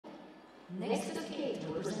Next to the gate,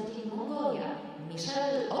 representing Mongolia,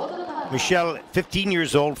 Misheel. Misheel, 15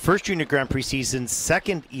 years old, first Junior Grand Prix season,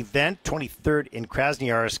 second event, 23rd in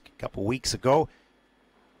Krasnoyarsk a couple weeks ago.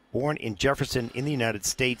 Born in Jefferson in the United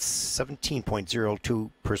States, 17.02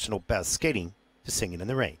 personal best, skating to Singing in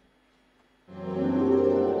the Rain.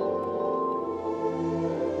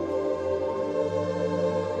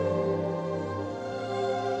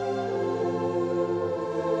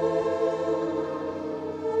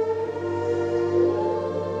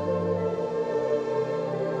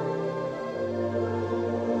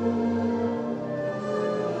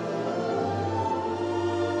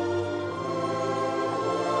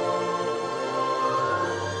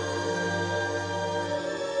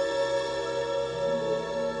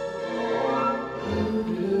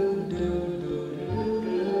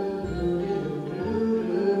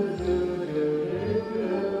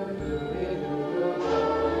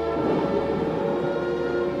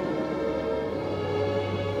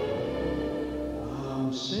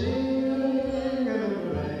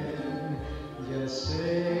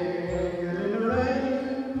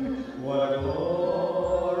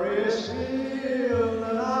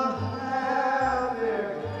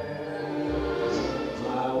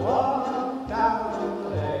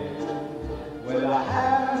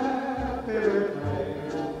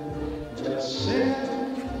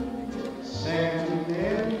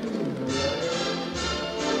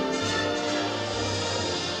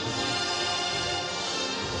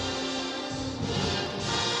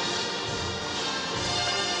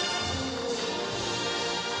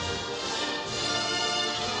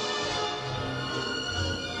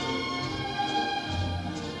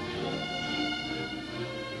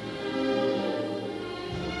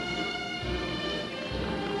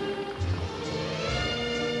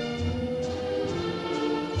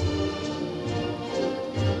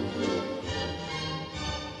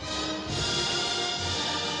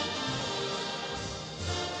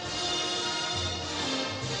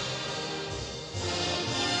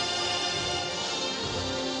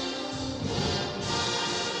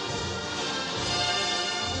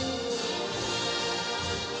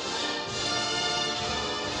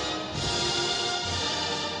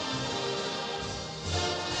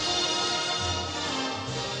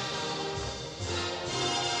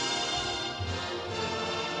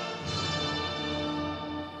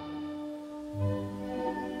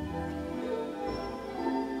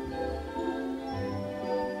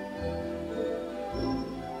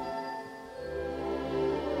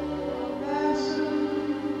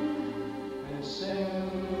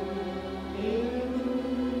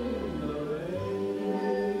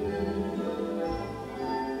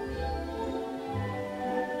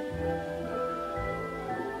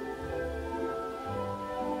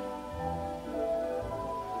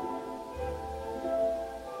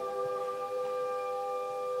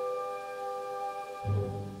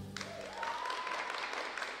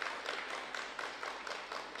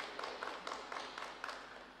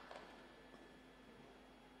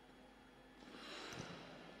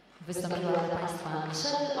 Wystąpiła dla Państwa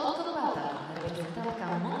Misheel OTGONBAATAR,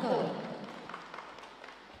 reprezentantka Mongolii.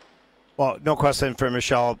 Well, no question for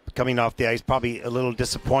Misheel coming off the ice, probably a little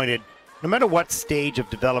disappointed. No matter what stage of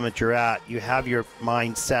development you're at, you have your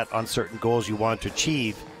mind set on certain goals you want to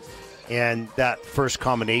achieve. And that first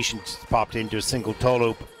combination just popped into a single toe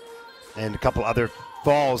loop and a couple other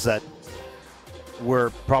falls that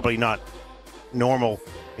were probably not normal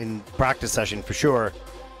in practice session for sure.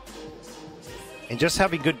 And just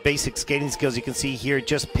having good basic skating skills, you can see here,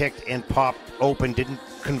 just picked and popped open, didn't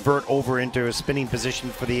convert over into a spinning position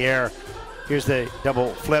for the air. Here's the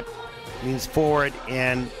double flip, leans forward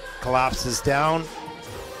and collapses down.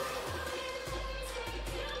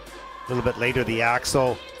 A little bit later, the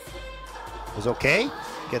axle was okay,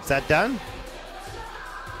 gets that done.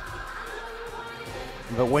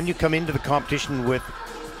 But when you come into the competition with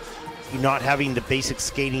you not having the basic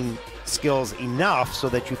skating skills enough so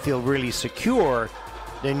that you feel really secure,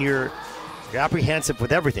 then you're apprehensive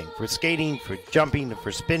with everything, for skating, for jumping,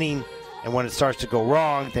 for spinning, and when it starts to go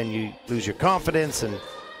wrong, then you lose your confidence and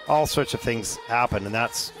all sorts of things happen. And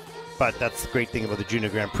that's the great thing about the Junior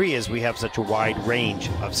Grand Prix is we have such a wide range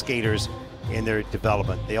of skaters in their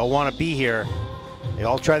development. They all want to be here, they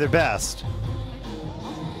all try their best,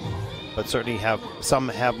 but certainly some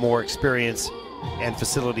have more experience and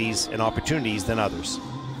facilities and opportunities than others.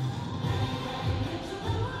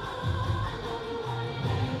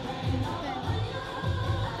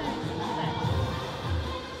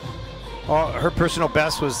 Her personal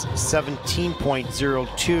best was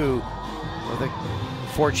 17.02. With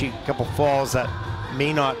unfortunately a couple falls that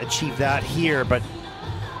may not achieve that here, but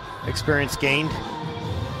experience gained.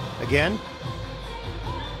 again.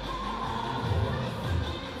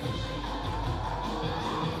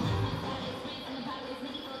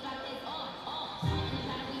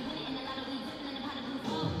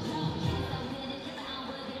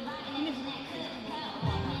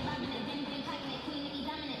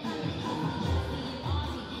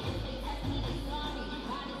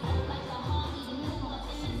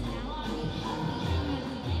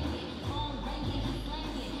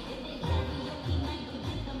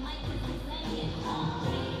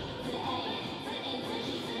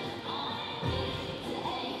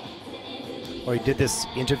 Well, he did this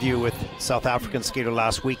interview with South African skater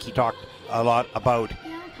last week. He talked a lot about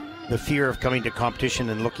the fear of coming to competition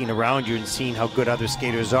and looking around you and seeing how good other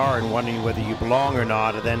skaters are and wondering whether you belong or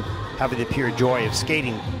not, and then having the pure joy of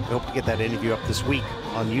skating. We hope to get that interview up this week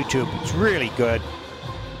on YouTube. It's really good.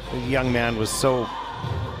 The young man was so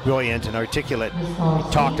brilliant and articulate.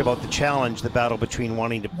 He talked about the challenge, the battle between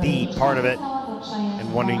wanting to be part of it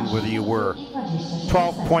and wondering whether you were.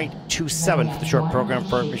 12.27 for the short program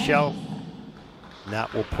for Misheel. And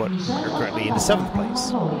that will put her currently into 7th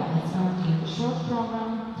place.